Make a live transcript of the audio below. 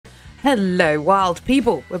Hello, wild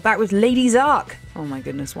people. We're back with Lady's Ark. Oh my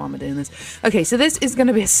goodness, why am I doing this? Okay, so this is going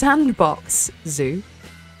to be a sandbox zoo.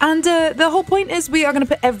 And the whole point is we are going to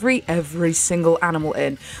put every single animal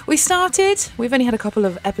in. We've only had a couple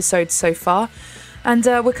of episodes so far. And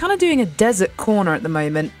we're kind of doing a desert corner at the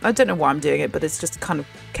moment. I don't know why I'm doing it, but it's just kind of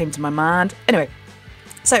came to my mind. Anyway,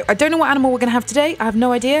 so I don't know what animal we're going to have today. I have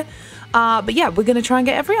no idea. But yeah, we're going to try and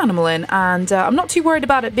get every animal in. And I'm not too worried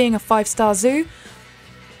about it being a 5-star zoo.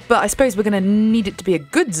 But I suppose we're going to need it to be a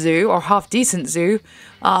good zoo or half-decent zoo.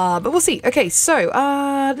 But we'll see. Okay, so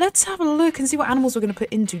let's have a look and see what animals we're going to put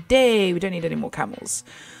in today. We don't need any more camels.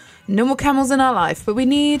 No more camels in our life. But we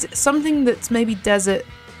need something that's maybe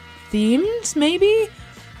desert-themed, maybe?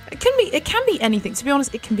 It can be anything. To be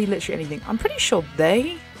honest, it can be literally anything. I'm pretty sure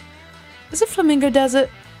Is it Flamingo Desert?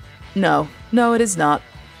 No. No, it is not.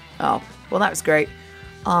 Oh, well, that was great.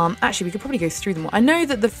 Actually, we could probably go through them all. I know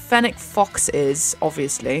that the fennec fox is,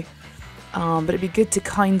 obviously. But it'd be good to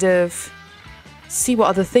kind of see what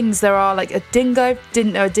other things there are. Like a dingo.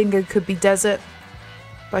 Didn't know a dingo could be desert.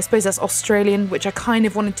 But I suppose that's Australian, which I kind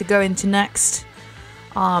of wanted to go into next.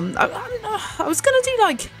 I was going to do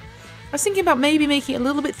I was thinking about maybe making it a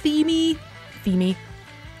little bit themey.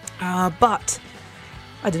 But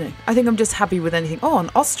I don't know. I think I'm just happy with anything. Oh,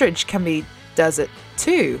 an ostrich can be desert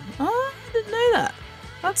too. Oh, I didn't know that.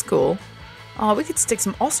 That's cool. Oh, we could stick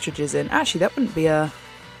some ostriches in. Actually, that wouldn't be a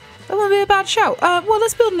bad shout. Well,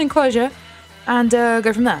 let's build an enclosure and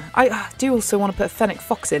go from there. I do also want to put a fennec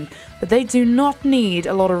fox in, but they do not need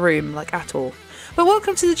a lot of room, at all. But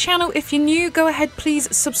welcome to the channel. If you're new, go ahead,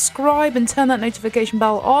 please subscribe and turn that notification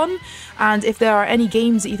bell on. And if there are any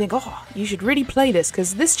games that you think, oh, you should really play this,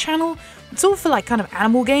 because this channel, it's all for kind of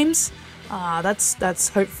animal games. That's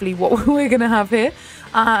hopefully what we're gonna have here.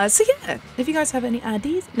 So yeah, if you guys have any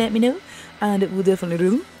ideas, let me know, and it will definitely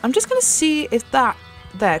do. I'm just gonna see if that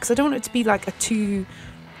there, because I don't want it to be like a too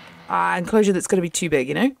enclosure that's gonna be too big,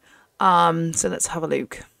 you know. So let's have a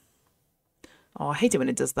look. Oh, I hate it when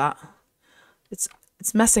it does that.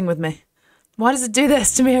 It's messing with me. Why does it do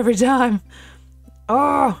this to me every time?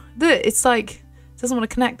 Oh, it's it doesn't want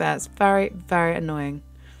to connect there. It's very, very annoying.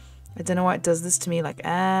 I don't know why it does this to me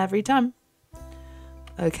every time.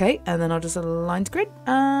 Okay, and then I'll just align to grid,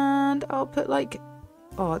 and I'll put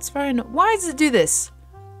oh, it's very annoying. Why does it do this?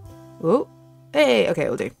 Oh, hey, okay,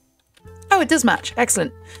 it'll do. Oh, it does match.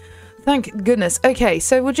 Excellent. Thank goodness. Okay,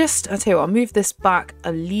 so I'll tell you what, I'll move this back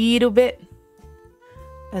a little bit,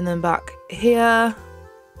 and then back here.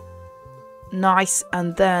 Nice,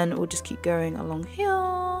 and then we'll just keep going along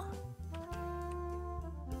here.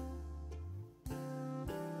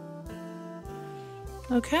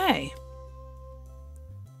 Okay.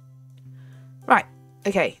 Right,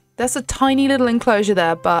 okay, that's a tiny little enclosure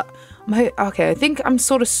there, but okay, I think I'm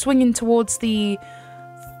sort of swinging towards the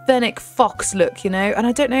fennec fox look, you know, and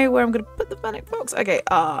I don't know where I'm going to put the fennec fox. Okay,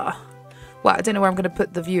 well, I don't know where I'm going to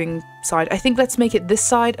put the viewing side. I think let's make it this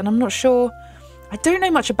side, and I'm not sure. I don't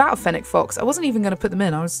know much about a fennec fox. I wasn't even going to put them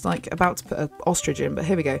in. I was about to put an ostrich in, but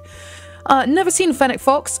here we go. Never seen a fennec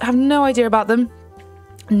fox. I have no idea about them.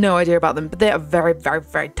 No idea about them, but they are very, very,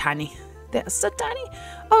 very tiny. They're so tiny.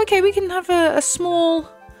 Oh, okay, we can have a small...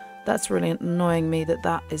 That's really annoying me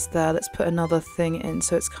that is there. Let's put another thing in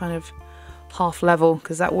so it's kind of half level,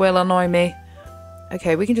 because that will annoy me.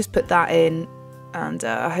 Okay, we can just put that in, and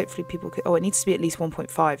hopefully people could... Oh, it needs to be at least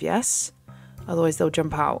 1.5, yes? Otherwise they'll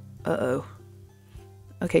jump out. Uh-oh.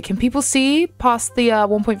 Okay, can people see past the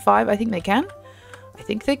 1.5? I think they can. I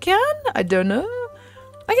think they can. I don't know.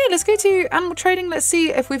 Okay, let's go to animal trading. Let's see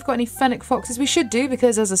if we've got any fennec foxes. We should do,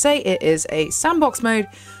 because as I say, it is a sandbox mode,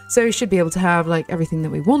 so we should be able to have everything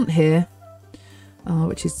that we want here,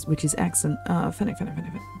 which is excellent. Fennec.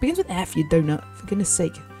 Begins with F, you donut, for goodness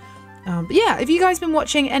sake. But yeah, if you guys been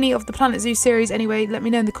watching any of the Planet Zoo series anyway, let me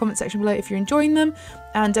know in the comment section below if you're enjoying them,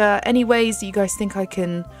 and any ways that you guys think I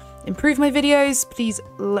can improve my videos, please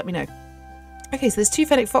let me know. Okay, so there's 2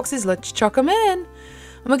 fennec foxes. Let's chuck them in.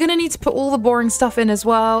 And we're going to need to put all the boring stuff in as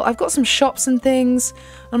well. I've got some shops and things.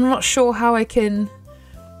 I'm not sure how I can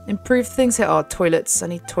improve things here. Oh, toilets. I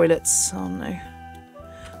need toilets. Oh, no.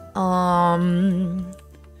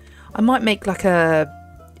 I might make a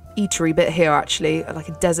eatery bit here, actually. Like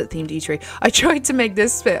a desert-themed eatery. I tried to make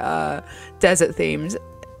this bit desert-themed.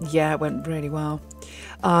 Yeah, it went really well.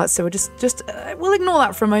 So we'll we'll ignore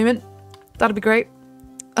that for a moment. That'll be great.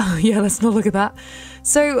 Oh, yeah, let's not look at that.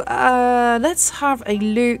 So let's have a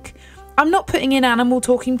look. I'm not putting in animal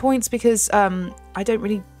talking points because I don't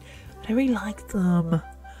really like them.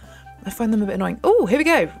 I find them a bit annoying. Oh, here we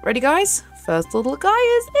go. Ready, guys? First little guy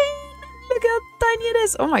is in. Look how tiny it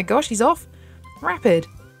is. Oh my gosh, he's off. Rapid.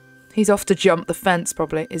 He's off to jump the fence,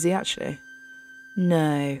 probably. Is he actually?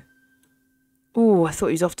 No. Ooh, I thought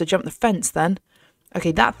he was off to jump the fence then.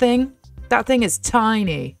 Okay, that thing is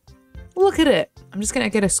tiny. Look at it. I'm just going to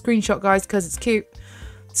get a screenshot, guys, because it's cute.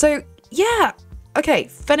 So, yeah. Okay,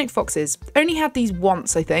 fennec foxes. Only had these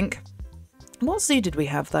once, I think. What zoo did we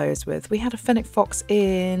have those with? We had a fennec fox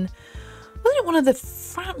in... Wasn't it one of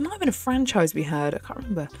the... might have been a franchise we had. I can't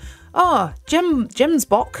remember. Oh,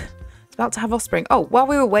 Gemsbok. It's about to have offspring. Oh, while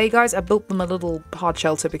we were away, guys, I built them a little hard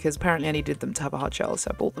shelter because apparently I needed them to have a hard shelter.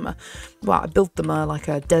 So I bought them a... Well, I built them a, like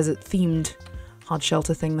a desert-themed hard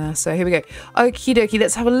shelter thing there. So here we go. Okie dokie,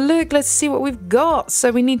 let's have a look. Let's see what we've got.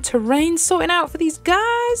 So we need terrain sorting out for these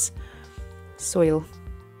guys. Soil.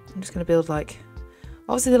 I'm just going to build like...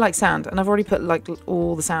 Obviously they like sand, and I've already put like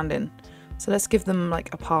all the sand in. So let's give them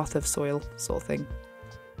like a path of soil sort of thing.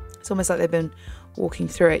 It's almost like they've been walking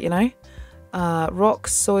through it, you know? Rock,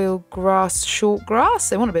 soil, grass, short grass.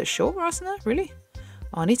 They want a bit of short grass in there, really?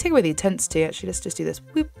 Oh, I need to take away the intensity actually. Let's just do this.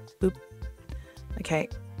 Boop, boop. Okay.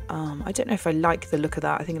 I don't know if I like the look of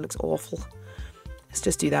that. I think it looks awful. Let's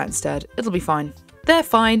just do that instead. It'll be fine. They're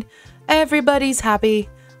fine. Everybody's happy.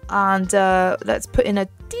 And let's put in a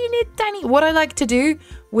teeny tiny... What I like to do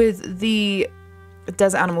with the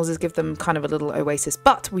desert animals is give them kind of a little oasis.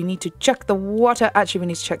 But we need to check the water. Actually, we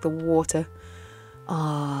need to check the water.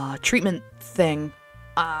 Treatment thing.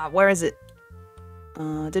 Where is it?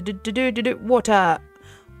 Water.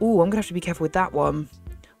 Ooh, I'm going to have to be careful with that one.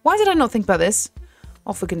 Why did I not think about this?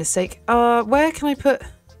 Oh, for goodness sake. Where can I put...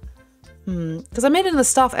 Because I made it in the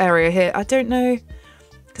staff area here. I don't know.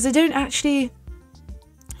 Because I don't actually...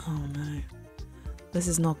 Oh, no. This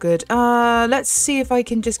is not good. Let's see if I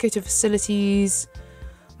can just go to facilities.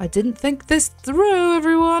 I didn't think this through,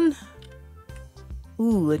 everyone.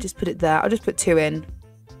 Ooh, I just put it there. I'll just put 2 in.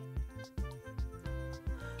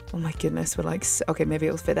 Oh, my goodness. We're like... Okay, maybe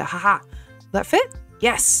it'll fit there. Haha. Will that fit?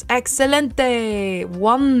 Yes. Excelente.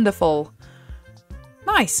 Wonderful.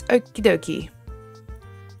 Nice. Okie dokie.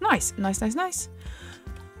 Nice. Nice, nice, nice.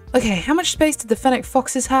 Okay, how much space did the fennec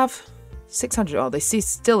foxes have? 600. Oh, they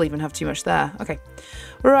still even have too much there. Okay.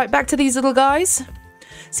 Right, back to these little guys.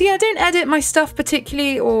 See, I don't edit my stuff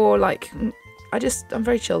particularly, or like, I'm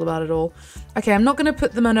very chilled about it all. Okay, I'm not going to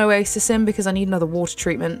put them an oasis in because I need another water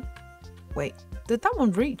treatment. Wait, did that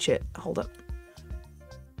one reach it? Hold up.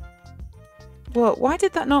 Well, why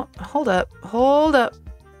did that not? Hold up. Hold up.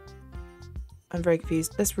 I'm very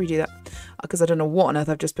confused. Let's redo that because I don't know what on earth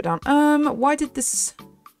I've just put down. Why did this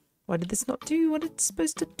not do what it's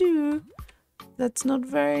supposed to do? That's not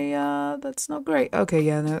very, that's not great. Okay,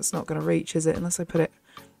 yeah, no, it's not going to reach, is it? Unless I put it...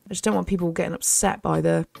 I just don't want people getting upset by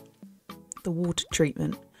the water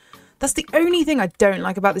treatment. That's the only thing I don't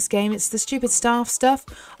like about this game. It's the stupid staff stuff.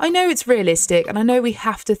 I know it's realistic, and I know we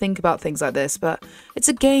have to think about things like this, but it's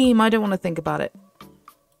a game. I don't want to think about it.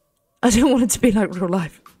 I don't want it to be like real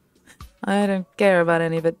life. I don't care about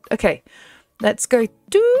any of it. Okay, let's go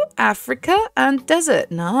to Africa and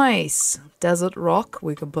desert. Nice. Desert rock.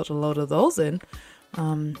 We can put a lot of those in.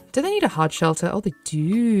 Do they need a hard shelter? Oh, they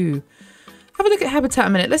do. Have a look at habitat a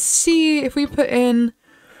minute. Let's see if we put in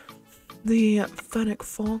the fennec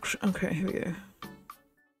fox. Okay, here we go.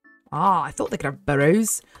 Ah, I thought they could have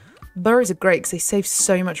burrows. Burrows are great because they save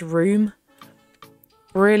so much room.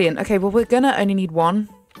 Brilliant. Okay, well, we're going to only need 1.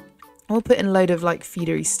 We'll put in a load of, like,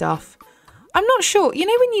 feedery stuff. I'm not sure. You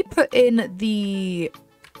know when you put in the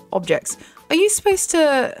objects, are you supposed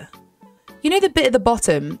to... You know the bit at the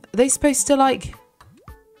bottom? Are they supposed to, like...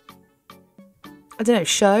 I don't know,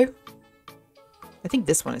 show? I think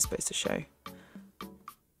this one is supposed to show.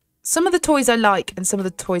 Some of the toys I like, and some of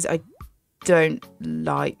the toys I don't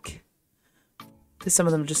like. Because some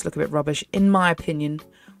of them just look a bit rubbish, in my opinion.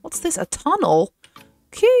 What's this? A tunnel?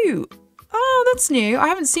 Cute. Oh, that's new. I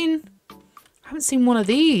haven't seen one of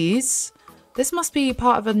these. This must be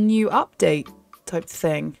part of a new update type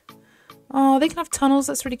thing. Oh, they can have tunnels.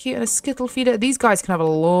 That's really cute. And a skittle feeder. These guys can have a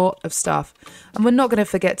lot of stuff. And we're not going to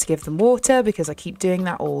forget to give them water because I keep doing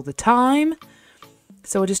that all the time.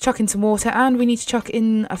 So we'll just chuck in some water. And we need to chuck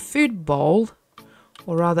in a food bowl.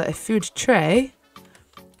 Or rather a food tray.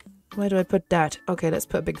 Where do I put that? Okay, let's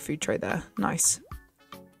put a big food tray there. Nice.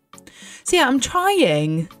 So yeah, I'm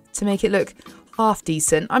trying to make it look half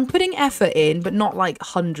decent. I'm putting effort in, but not like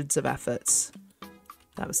hundreds of efforts.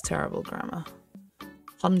 That was terrible grammar.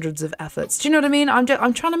 Hundreds of efforts. Do you know what I mean? I'm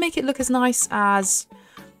trying to make it look as nice as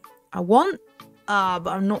I want, but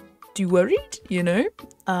I'm not too worried, you know?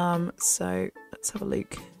 So let's have a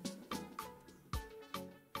look.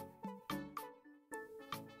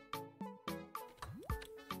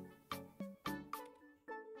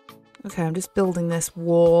 Okay, I'm just building this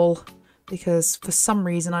wall because for some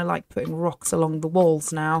reason I like putting rocks along the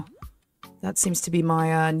walls now. That seems to be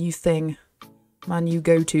my new thing. My new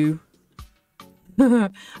go-to. I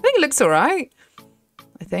think it looks alright.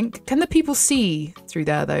 I think. Can the people see through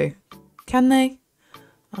there though? Can they?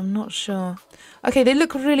 I'm not sure. Okay, they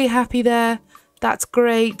look really happy there. That's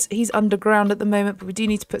great. He's underground at the moment, but we do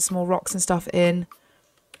need to put some more rocks and stuff in.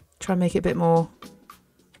 Try and make it a bit more,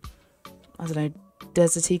 I don't know,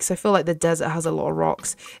 deserty, because I feel like the desert has a lot of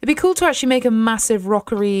rocks. It'd be cool to actually make a massive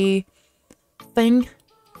rockery thing.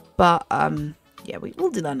 But, yeah,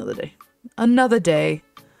 we'll do that another day. Another day.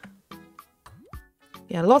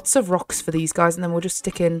 Yeah, lots of rocks for these guys, and then we'll just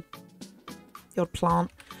stick in the odd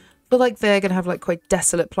plant. I feel like they're going to have, like, quite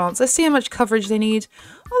desolate plants. Let's see how much coverage they need.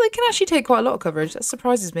 Oh, they can actually take quite a lot of coverage. That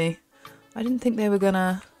surprises me. I didn't think they were going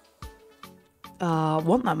to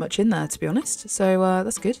want that much in there, to be honest. So,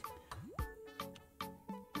 that's good.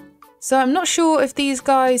 So, I'm not sure if these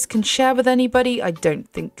guys can share with anybody. I don't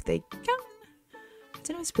think they can. I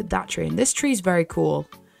don't know, let's put that tree in. This tree is very cool.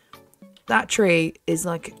 That tree is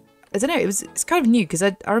like, I don't know, it's kind of new because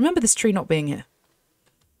I remember this tree not being here.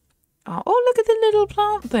 Oh, look at the little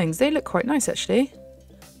plant things. They look quite nice, actually.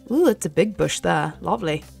 Ooh, it's a big bush there.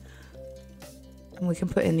 Lovely. And we can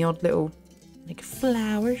put in the odd little, like,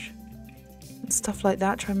 flowers and stuff like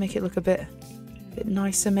that. Try and make it look a bit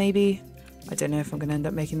nicer, maybe. I don't know if I'm going to end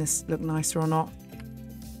up making this look nicer or not.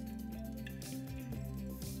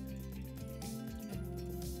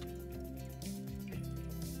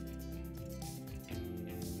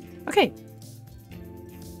 Okay.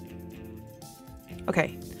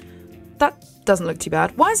 Okay. That doesn't look too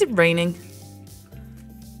bad. Why is it raining?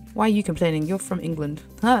 Why are you complaining? You're from England.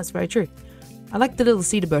 Ah, that's very true. I like the little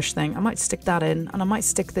cedar bush thing. I might stick that in, and I might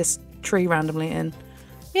stick this tree randomly in.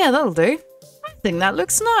 Yeah, that'll do. I think that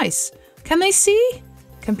looks nice. Can they see?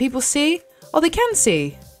 Can people see? Oh, they can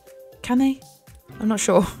see. Can they? I'm not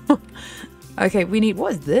sure. Okay, we need...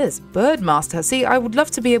 What is this? Birdmaster. See, I would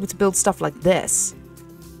love to be able to build stuff like this.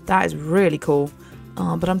 That is really cool.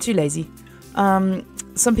 But I'm too lazy.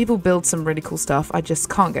 Some people build some really cool stuff. I just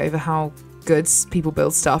can't get over how good people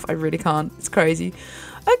build stuff. I really can't. It's crazy.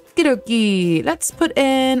 Okie dokie. Let's put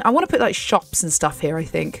in... I want to put like shops and stuff here, I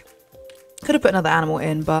think. Could have put another animal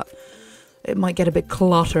in, but it might get a bit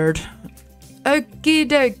cluttered. Okie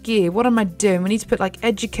dokie. What am I doing? We need to put like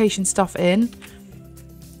education stuff in.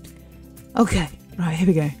 Okay. Right, here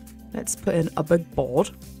we go. Let's put in a big board.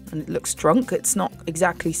 And it looks drunk. It's not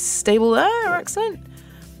exactly stable there. Excellent.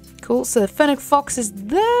 Cool. So the fennec fox is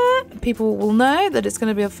there. People will know that it's going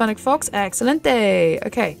to be a fennec fox. Excellent day.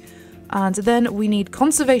 Okay. And then we need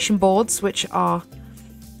conservation boards, which are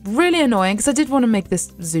really annoying because I did want to make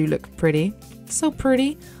this zoo look pretty. So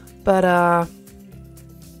pretty. But, oh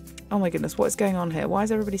my goodness. What is going on here? Why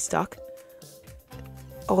is everybody stuck?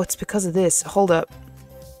 Oh, it's because of this. Hold up.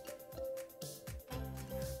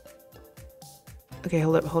 Okay,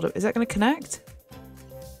 hold up, hold up. Is that going to connect?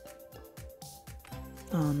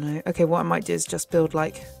 Oh, no. Okay, what I might do is just build,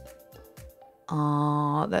 like...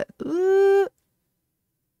 Can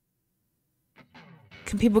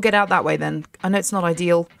people get out that way, then? I know it's not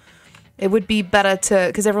ideal. It would be better to...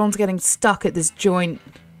 Because everyone's getting stuck at this joint.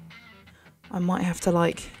 I might have to,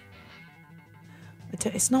 like...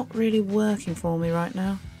 It's not really working for me right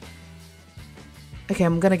now. Okay,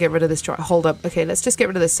 I'm going to get rid of this truck. Hold up. Okay, let's just get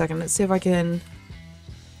rid of this second. Let's see if I can...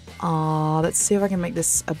 let's see if I can make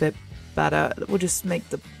this a bit better. We'll just make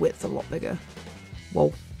the width a lot bigger.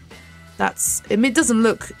 Whoa. That's... It doesn't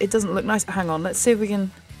look nice. Hang on. Let's see if we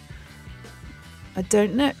can... I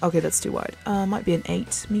don't know. Okay, that's too wide. Might be an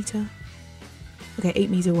 8 meter. Okay, 8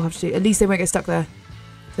 meter we'll have to do. At least they won't get stuck there.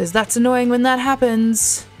 Because that's annoying when that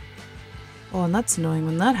happens. Oh, and that's annoying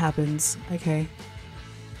when that happens. Okay.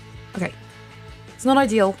 Okay. It's not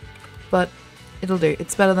ideal, but it'll do.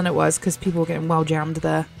 It's better than it was because people were getting well jammed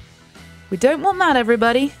there. We don't want that,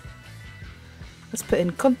 everybody. Let's put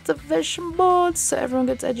in conservation boards so everyone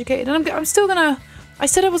gets educated. And I'm still gonna... I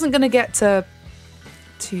said I wasn't gonna get to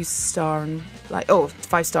 2-star and like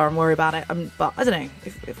 5-star and worry about it. But I don't know.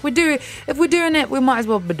 If we're doing it, we might as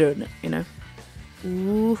well be doing it. You know.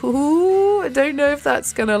 Ooh, I don't know if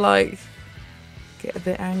that's gonna like get a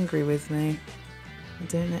bit angry with me. I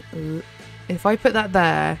don't know. Ooh. If I put that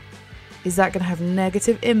there, is that gonna have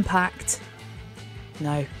negative impact?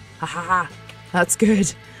 No. Ha ha ha. That's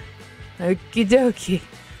good. Okie dokie.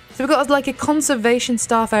 So we've got like a conservation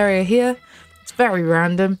staff area here. It's very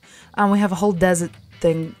random. And we have a whole desert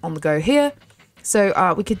thing on the go here.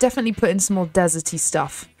 So we could definitely put in some more deserty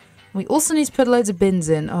stuff. We also need to put loads of bins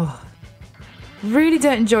in. Oh, really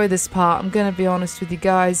don't enjoy this part. I'm going to be honest with you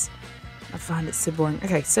guys. I find it so boring.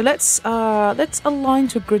 Okay, so let's align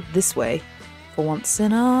to a grid this way for once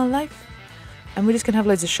in our life. And we're just gonna have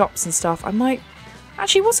loads of shops and stuff. I might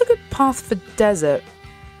actually, what's a good path for desert?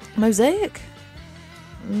 Mosaic?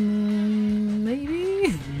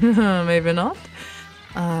 Maybe? Maybe not.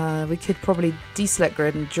 We could probably deselect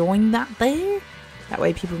grid and join that there. That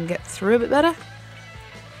way people can get through a bit better.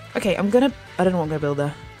 Okay, I don't know what I'm gonna build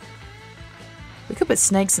there. We could put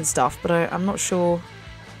snakes and stuff, but I'm not sure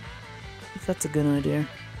if that's a good idea.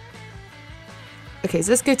 Okay,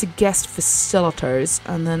 so let's go to guest facilitators,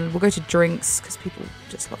 and then we'll go to drinks, because people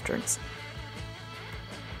just love drinks.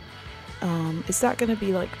 Is that going to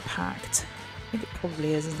be, like, packed? I think it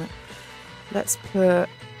probably is, isn't it? Let's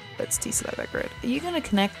deselect that grid. Are you going to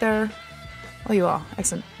connect there? Oh, you are.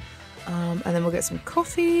 Excellent. And then we'll get some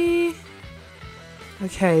coffee.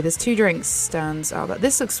 Okay, there's 2 drinks stands out.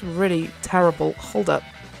 This looks really terrible. Hold up.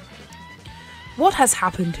 What has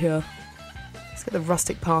happened here? Let's get the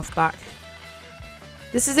rustic path back.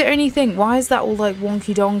 This is the only thing. Why is that all like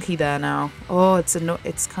wonky donkey there now? Oh,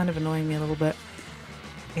 it's kind of annoying me a little bit.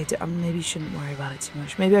 Okay, I maybe shouldn't worry about it too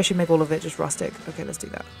much. Maybe I should make all of it just rustic. Okay, let's do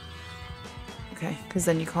that. Okay, because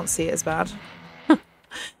then you can't see it as bad.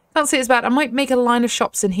 Can't see it as bad. I might make a line of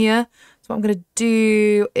shops in here. So what I'm going to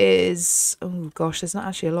do is... Oh gosh, there's not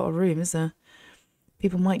actually a lot of room, is there?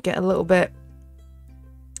 People might get a little bit...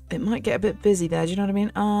 It might get a bit busy there, do you know what I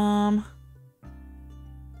mean?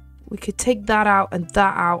 We could take that out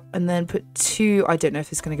and then put 2... I don't know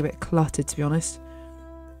if it's going to get a bit cluttered, to be honest.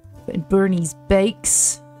 Put in Bernie's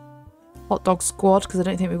Bakes. Hot Dog Squad, because I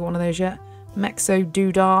don't think we've got one of those yet. Mexo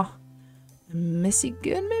Doodah. Missy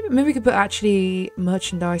Good, maybe? Maybe we could put actually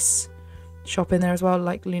merchandise shop in there as well,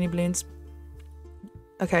 like Looney Balloons.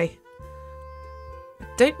 Okay.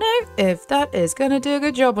 Don't know if that is going to do a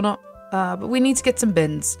good job or not. But we need to get some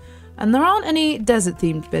bins. And there aren't any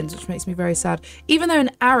desert-themed bins, which makes me very sad. Even though an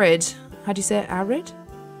arid... How do you say it? Arid?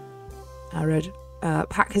 Arid.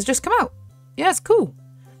 Pack has just come out. Yeah, it's cool.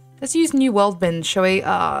 Let's use New World bins, shall we?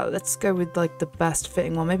 Let's go with, like, the best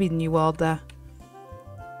fitting one. Maybe New World there.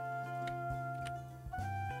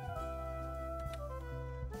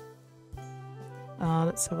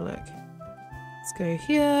 Let's have a look. Let's go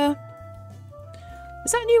here.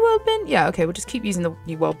 Is that a New World bin? Yeah, okay, we'll just keep using the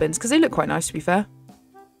New World bins, because they look quite nice, to be fair.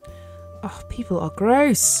 Oh, people are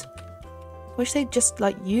gross. Wish they'd just,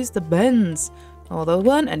 like, use the bins. Oh, there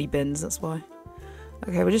weren't any bins, that's why.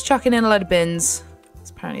 Okay, we're just chucking in a load of bins.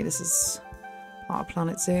 Apparently this is part of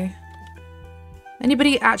Planet Zoo.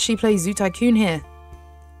 Anybody actually play Zoo Tycoon here?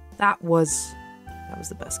 That was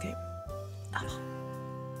the best game. Oh.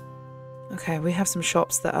 Okay, we have some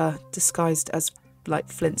shops that are disguised as, like,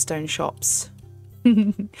 Flintstone shops.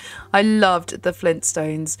 I loved the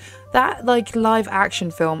Flintstones. That, like, live action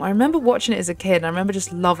film, I remember watching it as a kid and I remember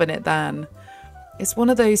just loving it then. It's one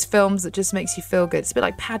of those films that just makes you feel good. It's a bit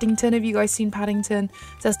like Paddington. Have you guys seen Paddington?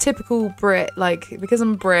 So that's typical Brit. Like, because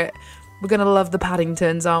I'm Brit, we're gonna love the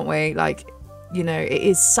Paddingtons, aren't we? Like, you know,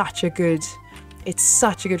 it's such a good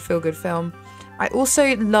feel-good film. I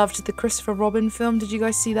also loved the Christopher Robin film. Did you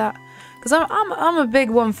guys see that? Because I'm a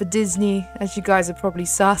big one for Disney, as you guys have probably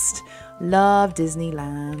sussed. Love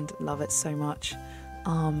Disneyland. Love it so much.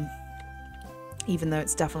 Even though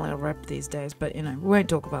it's definitely a rep these days, but you know, we won't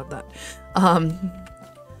talk about that. Am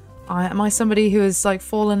I somebody who has like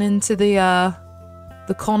fallen into the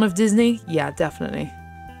con of Disney? Yeah, definitely.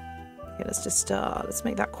 Okay, let's just let's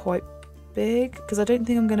make that quite big, because I don't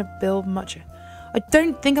think I'm gonna build much. I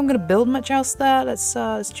don't think I'm gonna build much else there. Let's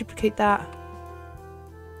duplicate that.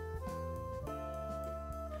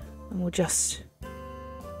 And we'll just...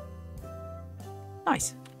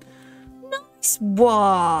 Nice. Nice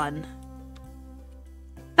one!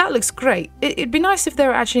 That looks great. It'd be nice if there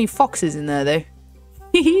were actually foxes in there, though.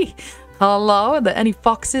 Hello? Are there any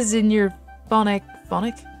foxes in your phonic?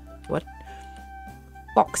 What?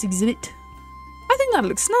 Box exhibit? I think that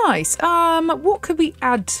looks nice. What could we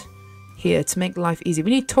add here to make life easy?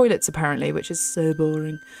 We need toilets, apparently, which is so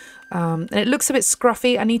boring. And it looks a bit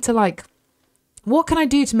scruffy. I need to, like... What can I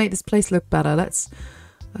do to make this place look better? Let's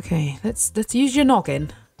use your noggin.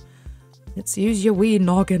 Let's use your wee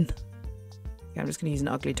noggin. Okay, I'm just going to use an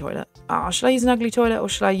ugly toilet. Should I use an ugly toilet or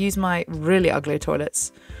should I use my really ugly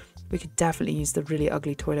toilets? We could definitely use the really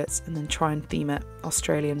ugly toilets and then try and theme it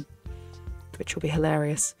Australian, which will be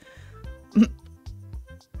hilarious.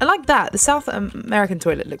 I like that. The South American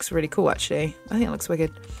toilet looks really cool, actually. I think it looks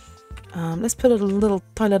wicked. Let's put a little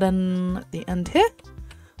toilet in at the end here.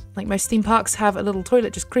 Like most theme parks have a little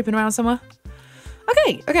toilet just creeping around somewhere.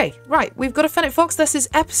 Okay, right. We've got a Fennec Fox. This is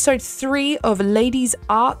episode 3 of Lady's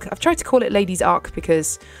Ark. I've tried to call it Lady's Ark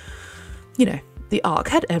because, you know, The Ark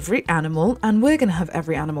had every animal, and we're going to have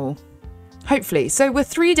every animal. Hopefully. So we're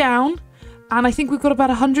 3 down, and I think we've got about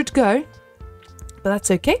 100 to go. But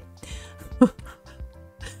that's okay.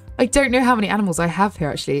 I don't know how many animals I have here,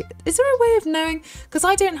 actually. Is there a way of knowing? Because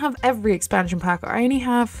I don't have every expansion pack. I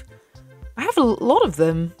have a lot of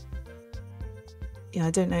them. Yeah,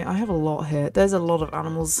 I don't know. I have a lot here. There's a lot of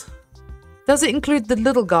animals. Does it include the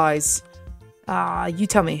little guys? You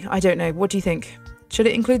tell me. I don't know. What do you think? Should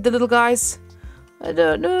it include the little guys? I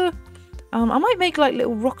don't know. I might make like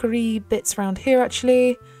little rockery bits around here,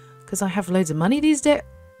 actually. Because I have loads of money these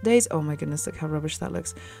days. Oh my goodness, look how rubbish that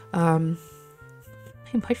looks.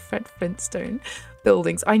 My Fred Flintstone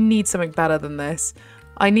buildings. I need something better than this.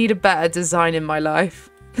 I need a better design in my life.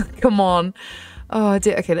 Come on. Oh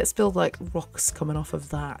dear. Okay, let's build like rocks coming off of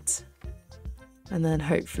that. And then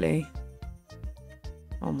hopefully...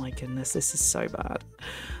 Oh my goodness, this is so bad.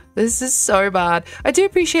 This is so bad. I do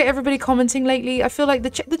appreciate everybody commenting lately. I feel like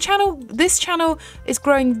this channel is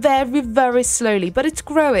growing very, very slowly, but it's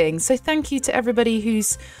growing. So thank you to everybody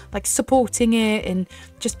who's like supporting it and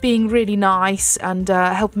just being really nice and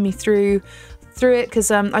helping me through it,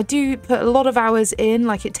 because I do put a lot of hours in.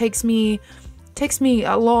 Like it takes me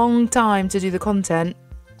a long time to do the content.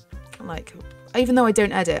 Like even though I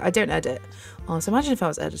don't edit. Oh, so imagine if I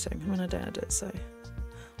was editing. I mean, I don't edit, so.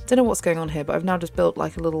 Don't know what's going on here, but I've now just built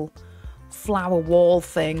like a little flower wall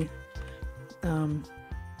thing.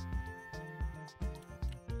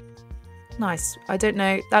 Nice. I don't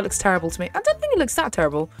know. That looks terrible to me. I don't think it looks that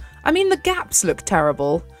terrible. I mean, the gaps look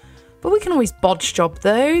terrible, but we can always bodge job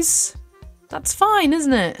those. That's fine,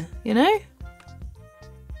 isn't it? You know?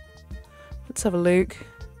 Let's have a look.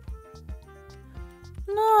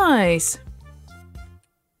 Nice.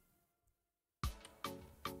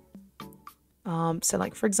 So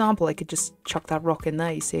like, for example, I could just chuck that rock in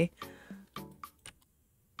there, you see?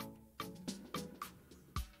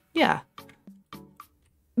 Yeah.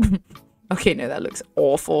 Okay, no, that looks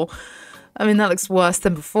awful. I mean, that looks worse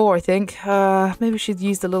than before, I think. Maybe we should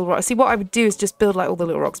use the little rock. See, what I would do is just build like all the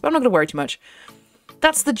little rocks, but I'm not going to worry too much.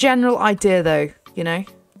 That's the general idea, though, you know?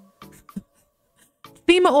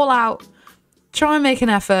 Theme it all out. Try and make an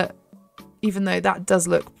effort. Even though that does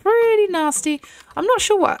look pretty nasty. I'm not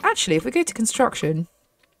sure what... Actually, if we go to construction...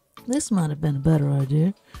 This might have been a better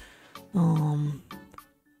idea. Don't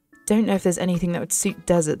know if there's anything that would suit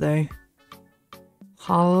desert, though.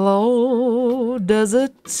 Hello,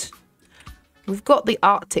 desert. We've got the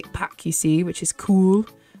Arctic pack, you see, which is cool.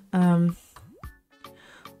 I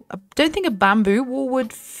don't think a bamboo wall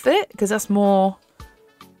would fit, because that's more...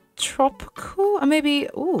 tropical, and maybe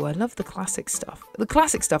I love the classic stuff. The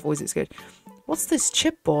classic stuff always looks good. What's this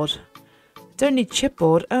chipboard? Don't need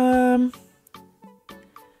chipboard.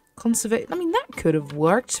 Conservate. I mean, that could have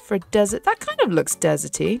worked for a desert. That kind of looks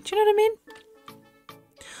deserty. Do you know what I mean?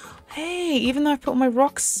 Hey, even though I put all my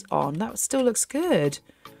rocks on, that still looks good.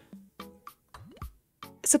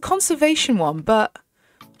 It's a conservation one, but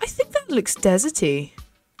I think that looks deserty.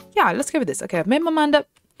 Yeah, let's go with this. Okay, I've made my mind up.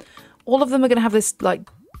 All of them are going to have this like...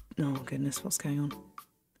 Oh goodness, what's going on?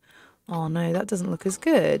 Oh no, that doesn't look as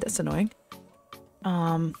good. That's annoying.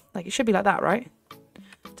 Like it should be like that, right?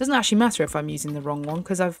 It doesn't actually matter if I'm using the wrong one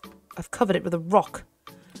because I've covered it with a rock.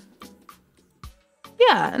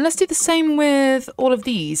 Yeah, and let's do the same with all of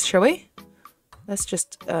these, shall we? Let's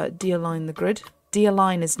just de-align the grid.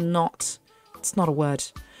 De-align is not... It's not a word.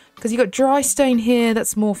 Because you've got dry stone here.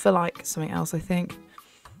 That's more for like something else, I think.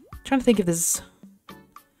 I'm trying to think if there's...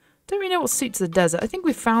 Don't really know what suits the desert. I think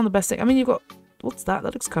we've found the best thing. I mean, you've got... What's that?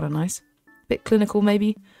 That looks kind of nice. Bit clinical,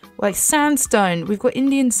 maybe. Like sandstone. We've got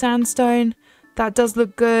Indian sandstone. That does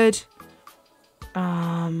look good.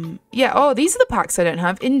 Yeah. Oh, these are the packs I don't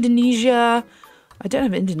have. Indonesia. I don't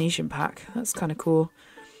have an Indonesian pack. That's kind of cool.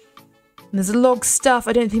 And there's log stuff.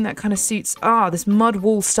 I don't think that kind of suits... this mud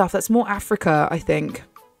wall stuff. That's more Africa, I think.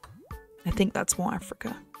 I think that's more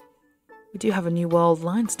Africa. We do have a New World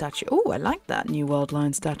Lion statue. Oh, I like that New World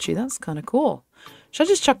Lion statue. That's kind of cool. Should I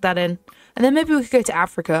just chuck that in? And then maybe we could go to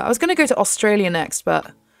Africa. I was going to go to Australia next, but...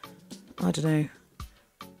 I don't know.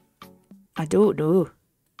 I don't know.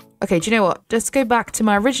 Okay, do you know what? Let's go back to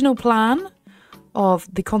my original plan of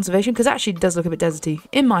the conservation, because actually it does look a bit deserty.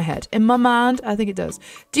 In my head. In my mind, I think it does.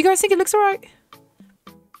 Do you guys think it looks alright?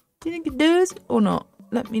 Do you think it does or not?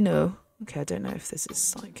 Let me know. Okay, I don't know if this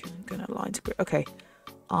is like going to align to... Okay.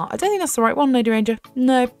 I don't think that's the right one, Lady Ranger.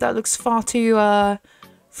 No, that looks far too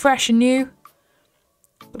fresh and new.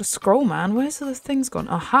 Got a scroll, man. Where's the things gone?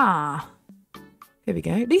 Aha! Here we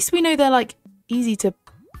go. At least we know they're like easy to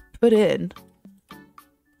put in.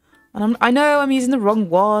 And I know I'm using the wrong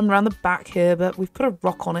one around the back here, but we've put a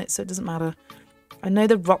rock on it, so it doesn't matter. I know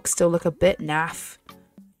the rocks still look a bit naff,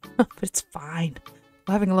 but it's fine.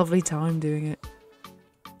 We're having a lovely time doing it.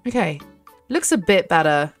 Okay, looks a bit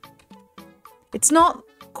better. It's not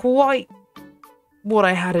quite what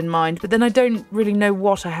I had in mind, but then I don't really know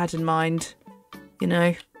what I had in mind, you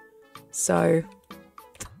know? So,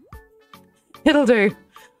 it'll do.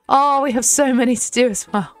 Oh, we have so many to do as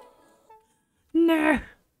well. No.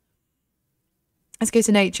 Let's go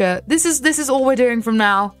to nature. This is all we're doing from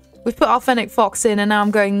now. We've put our fennec fox in and now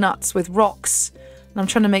I'm going nuts with rocks. And I'm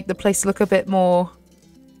trying to make the place look a bit more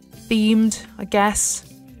themed, I guess.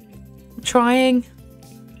 I'm trying,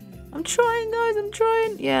 guys, I'm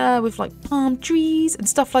trying. Yeah, with like palm trees and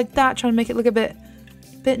stuff like that. Trying to make it look a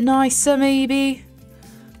bit nicer, maybe.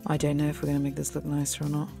 I don't know if we're going to make this look nicer or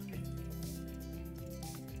not.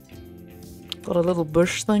 Got a little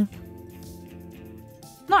bush thing.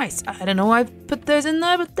 Nice. I don't know why I've put those in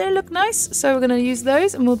there, but they look nice. So we're going to use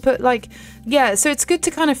those and we'll put like, yeah, so it's good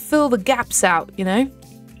to kind of fill the gaps out, you know?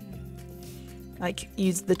 Like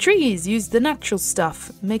use the trees, use the natural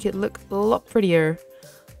stuff, make it look a lot prettier.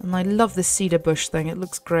 And I love this cedar bush thing. It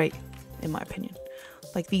looks great, in my opinion.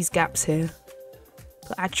 Like these gaps here.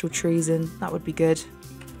 Put actual trees in. That would be good.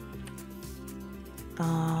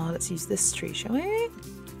 Let's use this tree, shall we?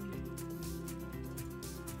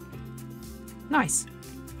 Nice.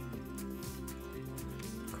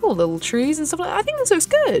 Cool little trees and stuff like that. I think this looks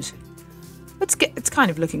good. It's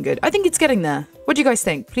kind of looking good. I think it's getting there. What do you guys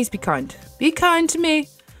think? Please be kind. Be kind to me.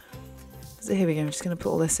 So here we go. I'm just going to put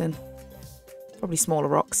all this in. Probably smaller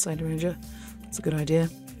rocks, LadyRanger. That's a good idea.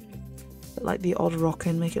 But like the odd rock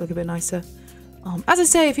in, make it look a bit nicer. As I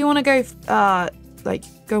say, if you want to go,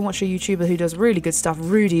 go and watch a YouTuber who does really good stuff.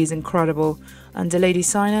 Rudy is incredible. And Lady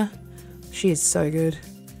Signer, she is so good.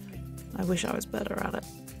 I wish I was better at it.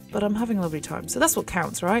 But I'm having a lovely time. So that's what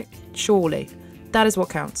counts, right? Surely. That is what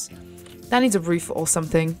counts. That needs a roof or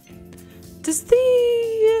something. Does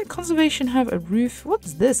the conservation have a roof?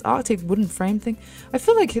 What's this? Arctic wooden frame thing? I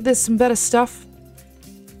feel like there's some better stuff.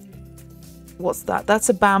 What's that? That's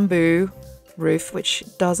a bamboo roof, which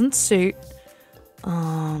doesn't suit.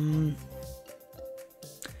 I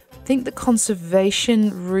think the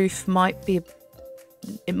conservation roof might be...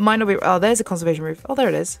 It might not be... Oh, there's a conservation roof. Oh, there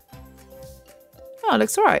it is. Oh, it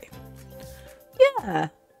looks alright. Yeah,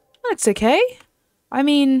 that looks okay. I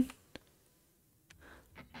mean,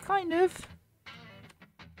 kind of.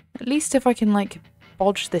 At least if I can, like,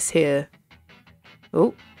 bodge this here.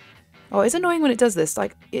 Oh. Oh, it's annoying when it does this.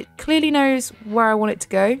 Like, it clearly knows where I want it to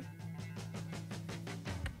go.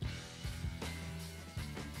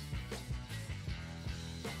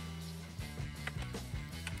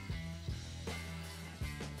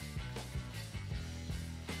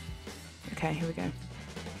 Okay, here we go.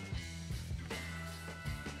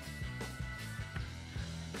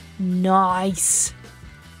 Nice.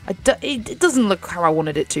 It doesn't look how I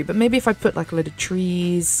wanted it to, but maybe if I put like a load of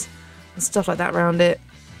trees and stuff like that around it.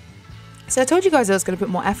 So I told you guys I was going to put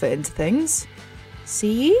more effort into things.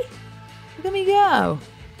 See? Look at me go.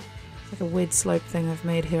 It's like a weird slope thing I've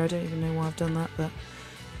made here. I don't even know why I've done that, but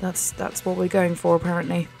that's what we're going for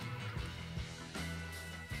apparently.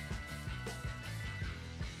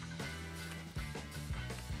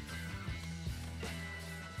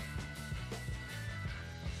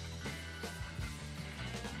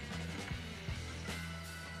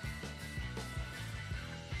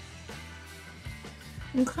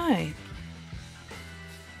 Okay.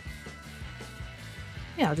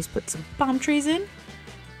 Yeah, I'll just put some palm trees in.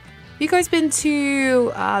 You guys been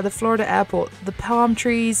to the Florida airport? The palm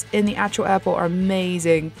trees in the actual airport are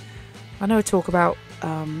amazing. I know I talk about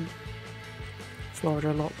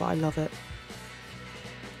Florida a lot, but I love it.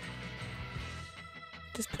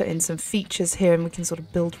 Just put in some features here and we can sort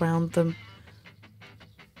of build around them.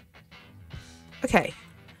 Okay.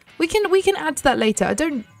 We can add to that later. I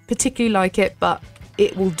don't particularly like it, but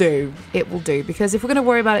it will do. It will do. Because if we're going to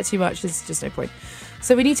worry about it too much, there's just no point.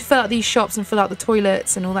 So we need to fill out these shops and fill out the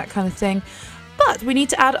toilets and all that kind of thing. But we need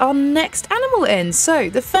to add our next animal in. So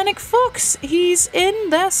the fennec fox, he's in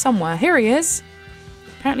there somewhere. Here he is.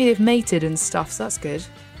 Apparently they've mated and stuff, so that's good.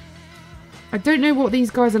 I don't know what these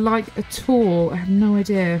guys are like at all. I have no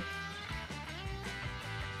idea.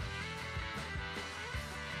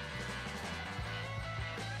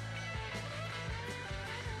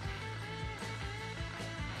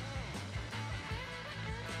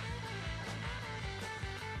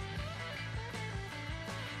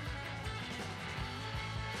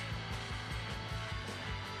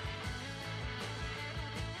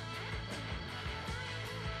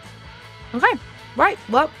 Okay, right,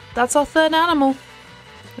 well, that's our third animal.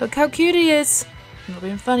 Look how cute he is. I'm not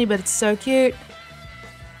being funny, but it's so cute.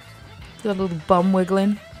 Got a little bum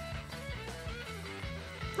wiggling.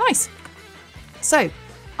 Nice. So,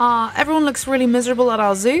 everyone looks really miserable at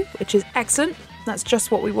our zoo, which is excellent. That's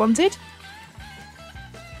just what we wanted.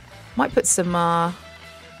 Might put some of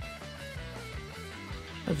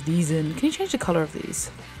these in. Can you change the colour of these?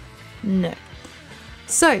 No.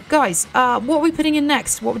 So, guys, what are we putting in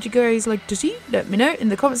next? What would you guys like to see? Let me know in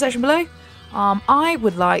the comment section below. I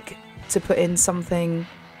would like to put in something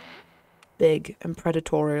big and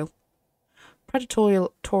predatorial.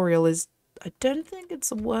 Predatorial is... I don't think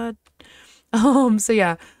it's a word. So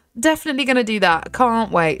yeah, definitely going to do that.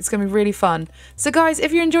 Can't wait. It's going to be really fun. So guys,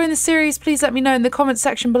 if you're enjoying the series, please let me know in the comment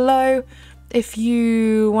section below. If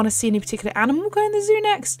you want to see any particular animal go in the zoo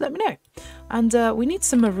next, let me know. And we need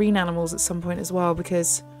some marine animals at some point as well,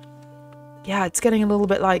 because yeah, it's getting a little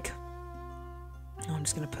bit like... Oh, I'm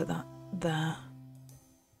just going to put that there.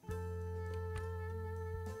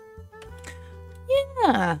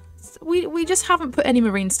 Yeah, we just haven't put any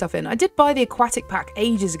marine stuff in. I did buy the aquatic pack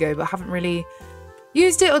ages ago, but I haven't really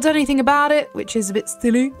used it or done anything about it, which is a bit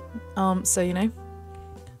silly. So, you know,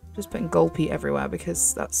 just putting gulpy everywhere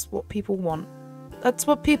because that's what people want. That's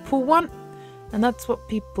what people want, and that's what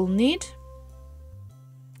people need.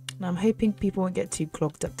 And I'm hoping people won't get too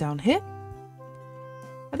clogged up down here.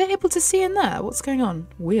 Are they able to see in there? What's going on?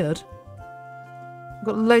 Weird. I've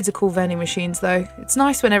got loads of cool vending machines though. It's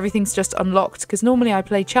nice when everything's just unlocked, because normally I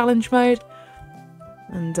play challenge mode,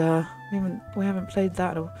 and we haven't played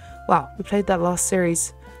that at all. Wow, we played that last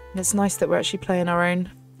series, and it's nice that we're actually playing our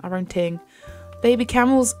own thing. Baby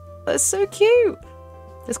camels, they're so cute.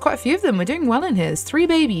 There's quite a few of them. We're doing well in here. There's 3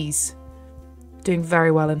 babies. Doing very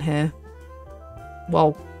well in here.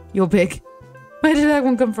 Whoa, you're big. Where did that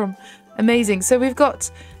one come from? Amazing. So we've got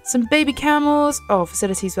some baby camels. Oh,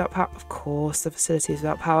 facilities without power. Of course, the facilities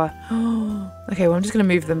without power. Okay, well, I'm just going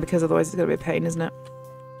to move them because otherwise it's going to be a pain, isn't it?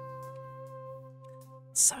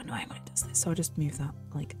 It's so annoying when it does this. So I'll just move that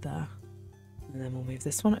like there. And then we'll move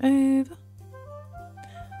this one over.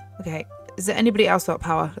 Okay, is there anybody else without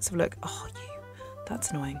power? Let's have a look. Oh, you.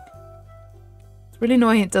 That's annoying. It's really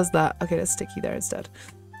annoying it does that. Okay, let's stick you there instead.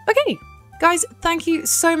 Okay, guys, thank you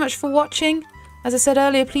so much for watching. As I said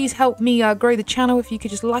earlier, please help me grow the channel. If you could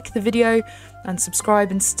just like the video and subscribe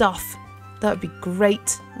and stuff, that would be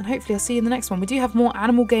great. And hopefully I'll see you in the next one. We do have more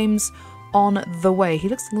animal games on the way. He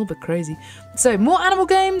looks a little bit crazy. So more animal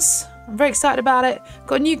games. I'm very excited about it.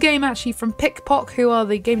 Got a new game actually from Pickpock, who are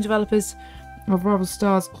the game developers of Rival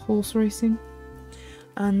Stars Horse Racing.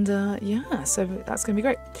 And yeah, so that's going to be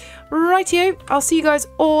great. Rightio, I'll see you guys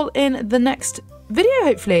all in the next video,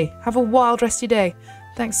 hopefully. Have a wild rest of your day.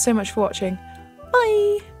 Thanks so much for watching.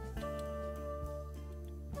 Bye!